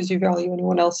as much as you value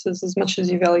anyone else's, as much as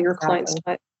you value your clients'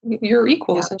 Exactly. time. You're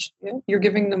equal, Yeah. essentially. Yeah? You're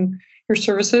giving them your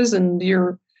services and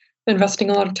you're investing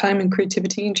a lot of time and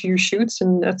creativity into your shoots,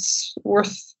 and that's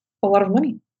worth a lot of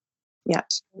money. Yeah,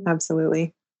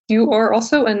 absolutely. You are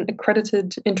also an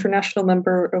accredited international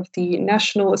member of the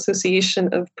National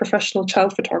Association of Professional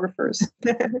Child Photographers.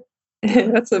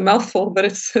 That's a mouthful, but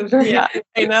it's a very Yeah,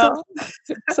 I know.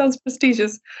 it sounds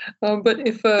prestigious. But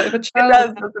if a It child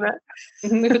does, doesn't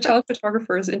it? if a child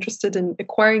photographer is interested in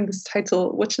acquiring this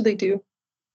title, what should they do?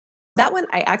 That one,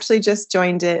 I actually just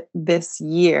joined it this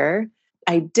year.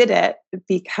 I did it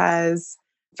because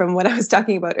from what I was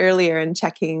talking about earlier and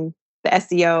checking the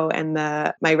SEO and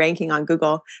my ranking on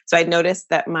Google. So I'd noticed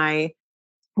that my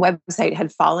website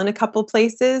had fallen a couple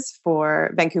places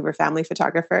for Vancouver Family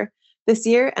Photographer this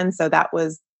year. And so that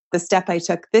was the step I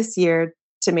took this year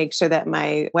to make sure that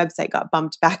my website got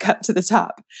bumped back up to the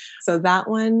top. So that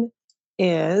one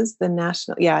is the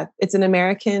national, it's an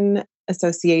American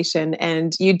association.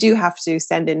 And you do have to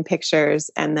send in pictures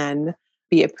and then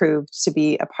be approved to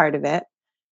be a part of it,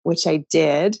 which I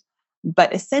did.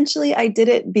 But essentially, I did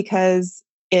it because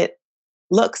it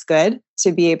looks good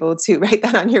to be able to write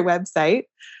that on your website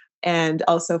and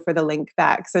also for the link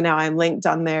back. So now I'm linked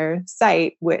on their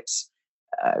site, which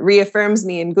reaffirms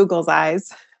me in Google's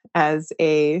eyes as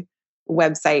a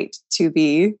website to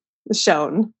be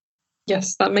shown.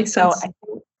 Yes, that makes So sense.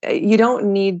 I think you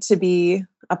don't need to be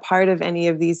a part of any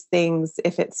of these things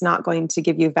if it's not going to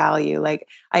give you value. Like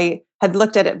I had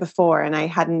looked at it before and I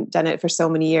hadn't done it for so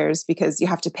many years because you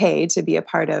have to pay to be a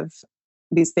part of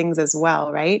these things as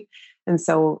well, right? And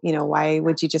so, why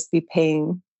would you just be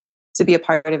paying to be a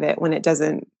part of it when it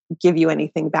doesn't give you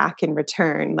anything back in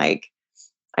return? Like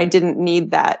I didn't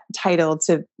need that title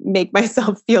to make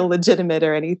myself feel legitimate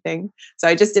or anything. So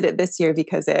I just did it this year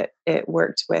because it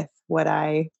worked with what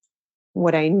I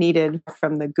needed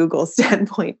from the Google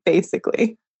standpoint,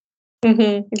 basically.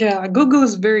 Yeah, Google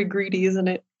is very greedy, isn't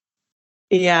it?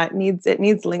 Yeah, it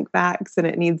needs link backs and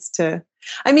it needs to.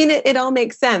 I mean, it all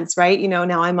makes sense, right?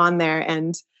 Now I'm on there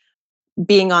and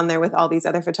being on there with all these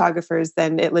other photographers,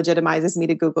 then it legitimizes me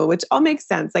to Google, which all makes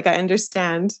sense. Like I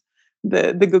understand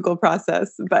the Google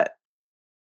process, but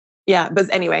yeah,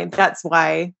 but anyway, that's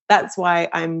why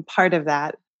I'm part of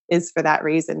that is for that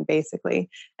reason, basically.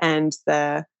 And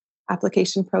the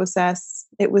application process,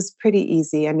 it was pretty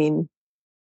easy. I mean,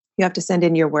 you have to send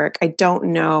in your work. I don't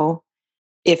know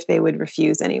if they would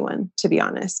refuse anyone, to be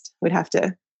honest. We'd have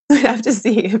to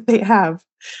see if they have.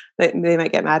 They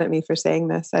might get mad at me for saying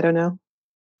this. I don't know.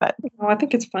 But Oh, I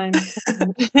think it's fine.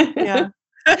 yeah.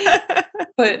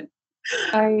 But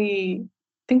I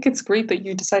think it's great that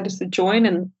you decided to join.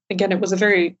 And again, it was a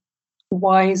very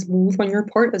wise move on your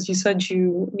part. As you said,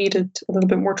 you needed a little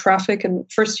bit more traffic. And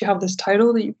first, you have this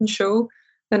title that you can show.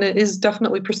 And it is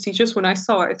definitely prestigious. When I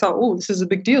saw it, I thought, oh, this is a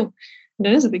big deal. And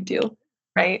it is a big deal.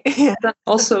 Right. Yeah. Then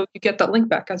also, you get that link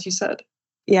back, as you said.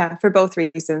 Yeah, for both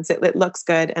reasons. It looks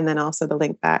good and then also the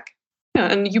link back. Yeah,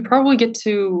 and you probably get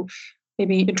to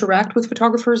maybe interact with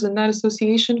photographers in that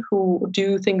association who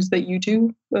do things that you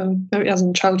do, as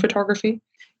in child photography.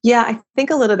 Yeah, I think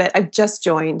a little bit. I've just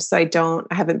joined, so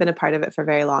I haven't been a part of it for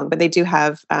very long, but they do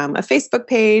have a Facebook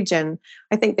page and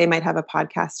I think they might have a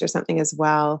podcast or something as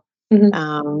well.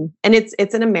 Mhm. And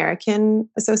it's an American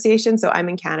association. So I'm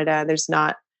in Canada. There's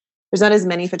not as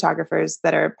many photographers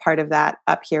that are part of that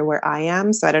up here where I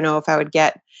am. So I don't know if I would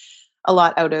get a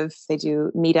lot out of, they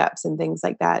do meetups and things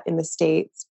like that in the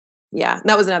States. Yeah, and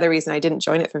that was another reason I didn't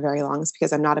join it for very long is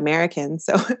because I'm not American.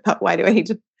 So I thought, why do I need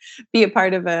to be a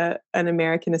part of an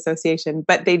American association?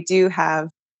 But they do have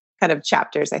kind of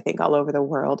chapters, I think, all over the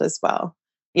world as well.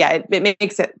 Yeah, it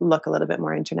makes it look a little bit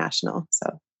more international.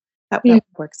 So that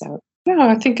works out. Yeah,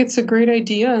 I think it's a great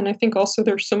idea. And I think also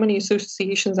there's so many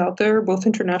associations out there, both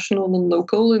international and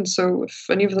local. And so if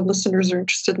any of the listeners are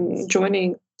interested in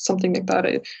joining something like that,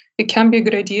 it can be a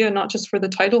good idea, not just for the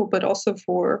title, but also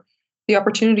for the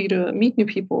opportunity to meet new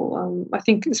people. I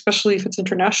think, especially if it's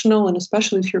international and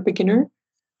especially if you're a beginner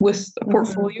with a Mhm.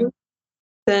 portfolio,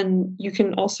 then you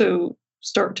can also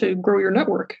start to grow your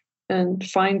network and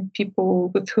find people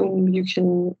with whom you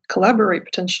can collaborate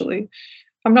potentially.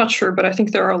 I'm not sure, but I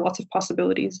think there are lots of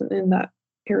possibilities in that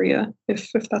area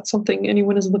if that's something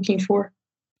anyone is looking for.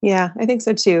 Yeah, I think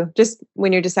so too. Just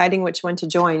when you're deciding which one to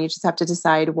join, you just have to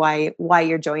decide why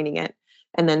you're joining it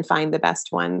and then find the best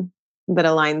one that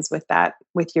aligns with that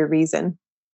with your reason.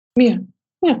 Yeah,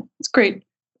 yeah, it's great.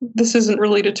 This isn't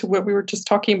related to what we were just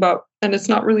talking about, and it's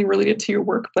not really related to your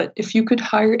work. But if you could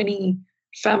hire any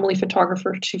family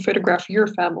photographer to photograph your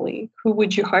family, who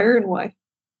would you hire and why?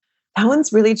 That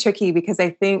one's really tricky because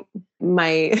I think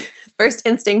my first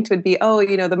instinct would be, oh,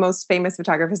 the most famous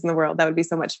photographers in the world. That would be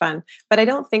so much fun. But I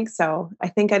don't think so. I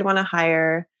think I'd want to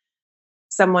hire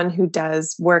someone who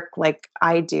does work like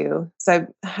I do. So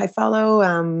I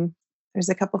follow there's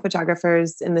a couple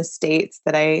photographers in the States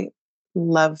that I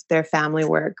love their family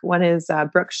work. One is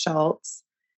Brooke Schultz.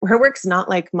 Her work's not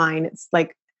like mine. It's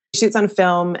like she shoots on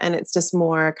film and it's just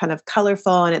more kind of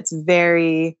colorful and it's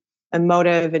very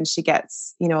emotive and she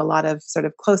gets, a lot of sort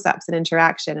of close-ups and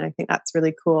interaction. And I think that's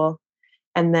really cool.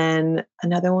 And then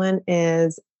another one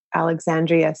is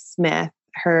Alexandria Smith.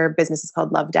 Her business is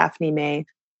called Love Daphne May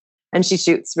and she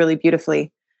shoots really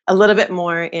beautifully, a little bit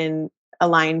more in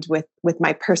aligned with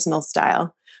my personal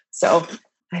style. So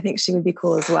I think she would be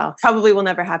cool as well. Probably will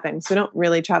never happen. So we don't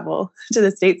really travel to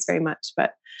the States very much,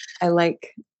 but I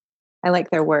like I like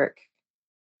their work.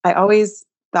 I always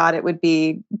thought it would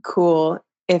be cool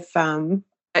if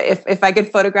I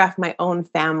could photograph my own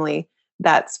family.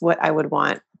 That's what I would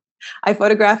want. I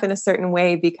photograph in a certain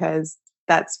way because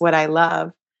that's what I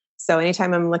love. So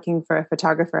anytime I'm looking for a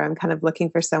photographer, I'm kind of looking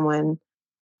for someone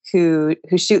who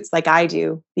shoots like I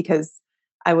do because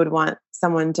I would want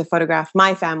someone to photograph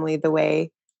my family the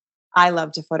way I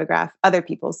love to photograph other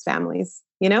people's families,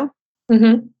 you know?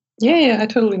 Mm-hmm. Yeah, yeah, I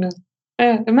totally know.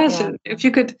 Yeah. Imagine if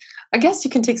you could. I guess you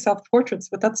can take self portraits,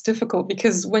 but that's difficult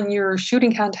because when you're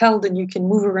shooting handheld and you can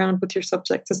move around with your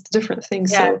subject, it's a different thing.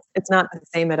 Yeah, So, it's not the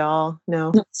same at all. No.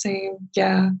 not the same.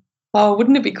 Yeah. Oh,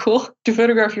 wouldn't it be cool to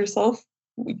photograph yourself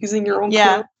using your own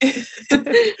Yeah. clothes?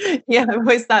 Yeah, I've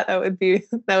always thought that would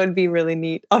be really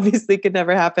neat. Obviously could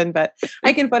never happen, but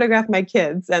I can photograph my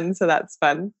kids and so that's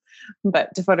fun.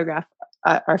 But to photograph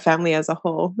our family as a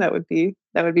whole, that would be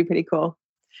pretty cool.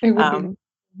 It would be. Um,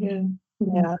 Yeah. Mhm.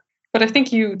 yeah. But I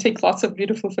think you take lots of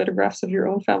beautiful photographs of your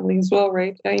own family as well,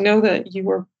 right? I know that you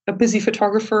are a busy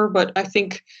photographer, but I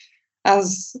think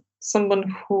as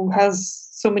someone who has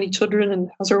so many children and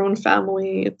has her own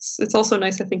family, it's also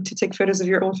nice, I think, to take photos of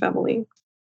your own family.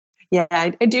 Yeah, I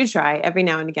do try every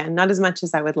now and again, not as much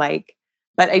as I would like,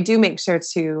 but I do make sure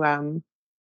to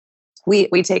we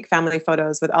take family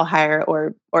photos with I'll hire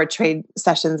or trade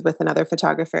sessions with another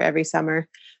photographer every summer.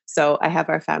 So I have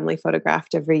our family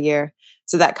photographed every year.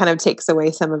 So that kind of takes away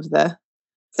some of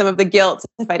the guilt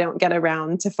if I don't get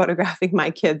around to photographing my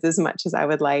kids as much as I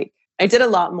would like. I did a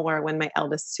lot more when my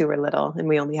eldest two were little and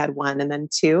we only had one and then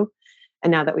two.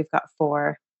 And now that we've got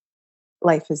four,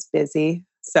 life is busy.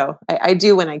 So I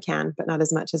do when I can, but not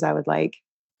as much as I would like.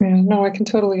 Yeah, no, I can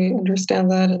totally understand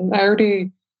that. And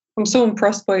I'm so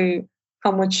impressed by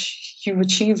how much you've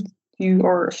achieved. You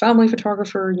are a family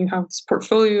photographer, you have this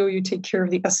portfolio, you take care of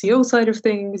the SEO side of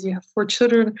things, you have four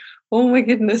children. Oh my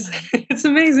goodness, it's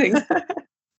amazing.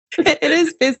 It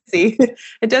is busy.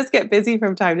 It does get busy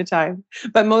from time to time,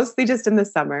 but mostly just in the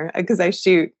summer because I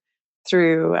shoot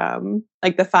through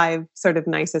like the five sort of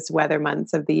nicest weather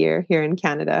months of the year here in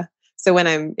Canada. So when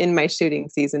I'm in my shooting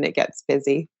season, it gets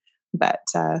busy. But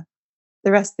the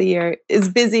rest of the year is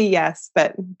busy, yes,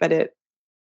 but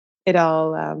it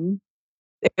all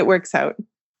it works out.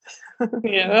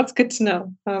 Yeah, that's good to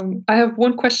know. I have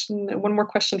one more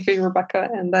question for you, Rebecca,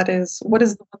 and that is, what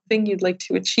is the one thing you'd like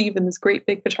to achieve in this great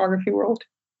big photography world?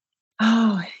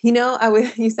 Oh,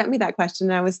 you sent me that question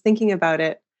and I was thinking about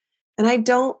it. And I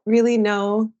don't really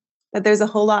know that there's a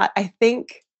whole lot. I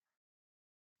think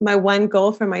my one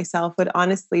goal for myself would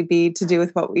honestly be to do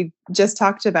with what we just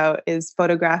talked about is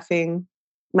photographing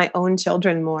my own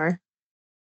children more.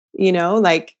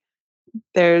 Like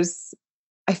there's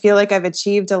I feel like I've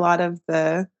achieved a lot of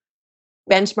the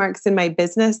benchmarks in my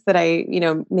business that I,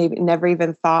 maybe never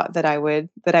even thought that I would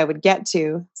get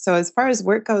to. So as far as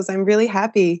work goes, I'm really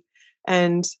happy.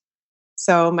 And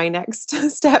so my next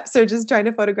steps are just trying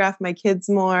to photograph my kids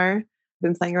more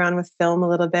been playing around with film a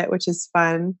little bit, which is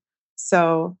fun.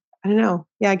 So I don't know.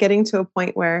 Yeah, getting to a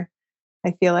point where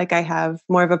I feel like I have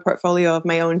more of a portfolio of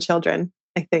my own children,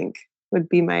 I think would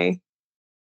be my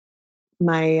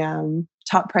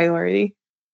top priority.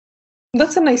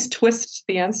 That's a nice twist to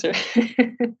the answer.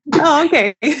 Oh,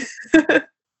 okay.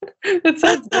 It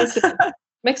sounds nice. It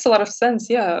makes a lot of sense.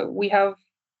 Yeah, we have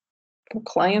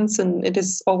clients, and it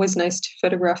is always nice to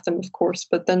photograph them, of course.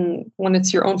 But then when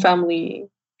it's your own family,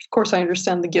 of course, I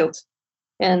understand the guilt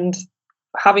and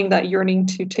having that yearning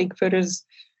to take photos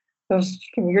of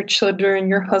your children,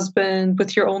 your husband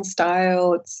with your own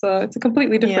style. It's a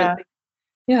completely different thing.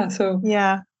 Yeah. So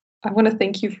yeah. I want to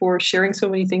thank you for sharing so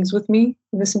many things with me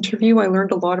in this interview. I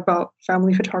learned a lot about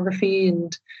family photography,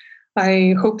 and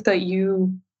I hope that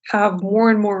you have more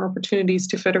and more opportunities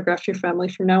to photograph your family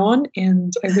from now on.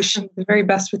 And I wish you the very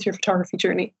best with your photography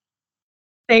journey.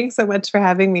 Thanks so much for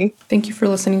having me. Thank you for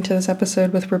listening to this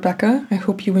episode with Rebecca. I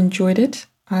hope you enjoyed it.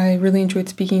 I really enjoyed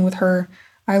speaking with her.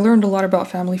 I learned a lot about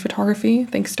family photography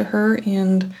thanks to her,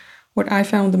 and what I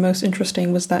found the most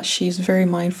interesting was that she's very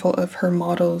mindful of her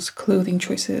models' clothing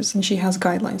choices, and she has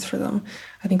guidelines for them.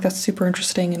 I think that's super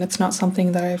interesting, and it's not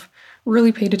something that I've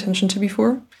really paid attention to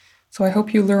before. So I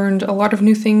hope you learned a lot of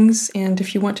new things, and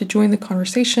if you want to join the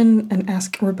conversation and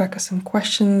ask Rebecca some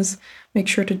questions, make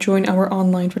sure to join our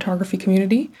online photography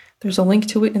community. There's a link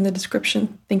to it in the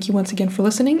description. Thank you once again for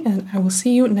listening, and I will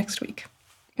see you next week.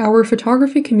 Our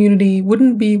photography community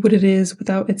wouldn't be what it is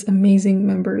without its amazing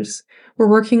members. We're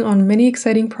working on many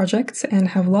exciting projects and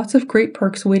have lots of great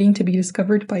perks waiting to be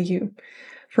discovered by you.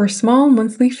 For a small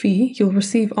monthly fee, you'll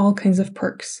receive all kinds of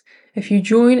perks. If you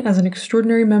join as an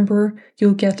extraordinary member,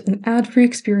 you'll get an ad-free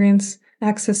experience,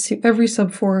 access to every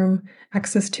subforum,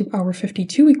 access to our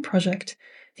 52-week project,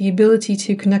 the ability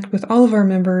to connect with all of our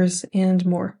members, and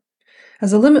more.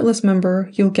 As a Limitless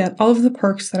member, you'll get all of the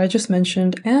perks that I just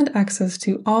mentioned and access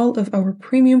to all of our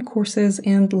premium courses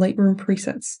and Lightroom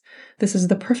presets. This is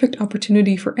the perfect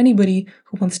opportunity for anybody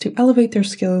who wants to elevate their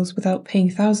skills without paying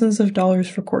thousands of dollars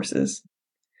for courses.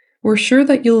 We're sure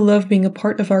that you'll love being a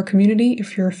part of our community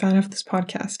if you're a fan of this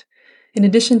podcast. In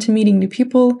addition to meeting new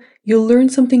people, you'll learn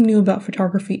something new about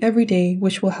photography every day,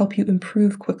 which will help you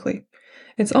improve quickly.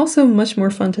 It's also much more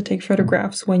fun to take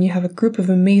photographs when you have a group of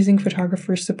amazing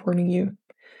photographers supporting you.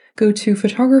 Go to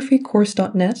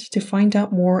photographycourse.net to find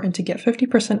out more and to get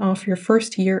 50% off your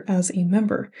first year as a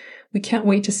member. We can't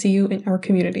wait to see you in our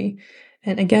community.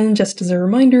 And again, just as a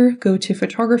reminder, go to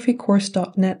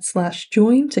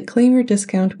photographycourse.net/join to claim your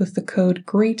discount with the code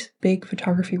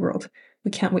GREATBIGPHotographyWorld.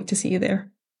 We can't wait to see you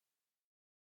there.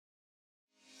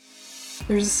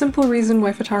 There's a simple reason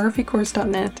why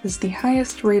photographycourse.net is the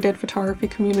highest rated photography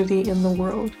community in the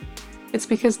world. It's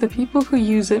because the people who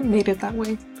use it made it that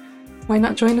way. Why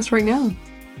not join us right now?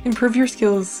 Improve your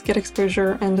skills, get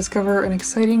exposure, and discover an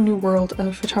exciting new world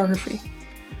of photography.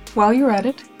 While you're at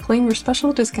it, claim your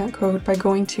special discount code by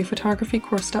going to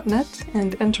photographycourse.net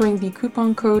and entering the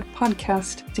coupon code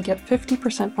PODCAST to get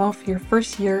 50% off your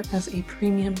first year as a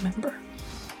premium member.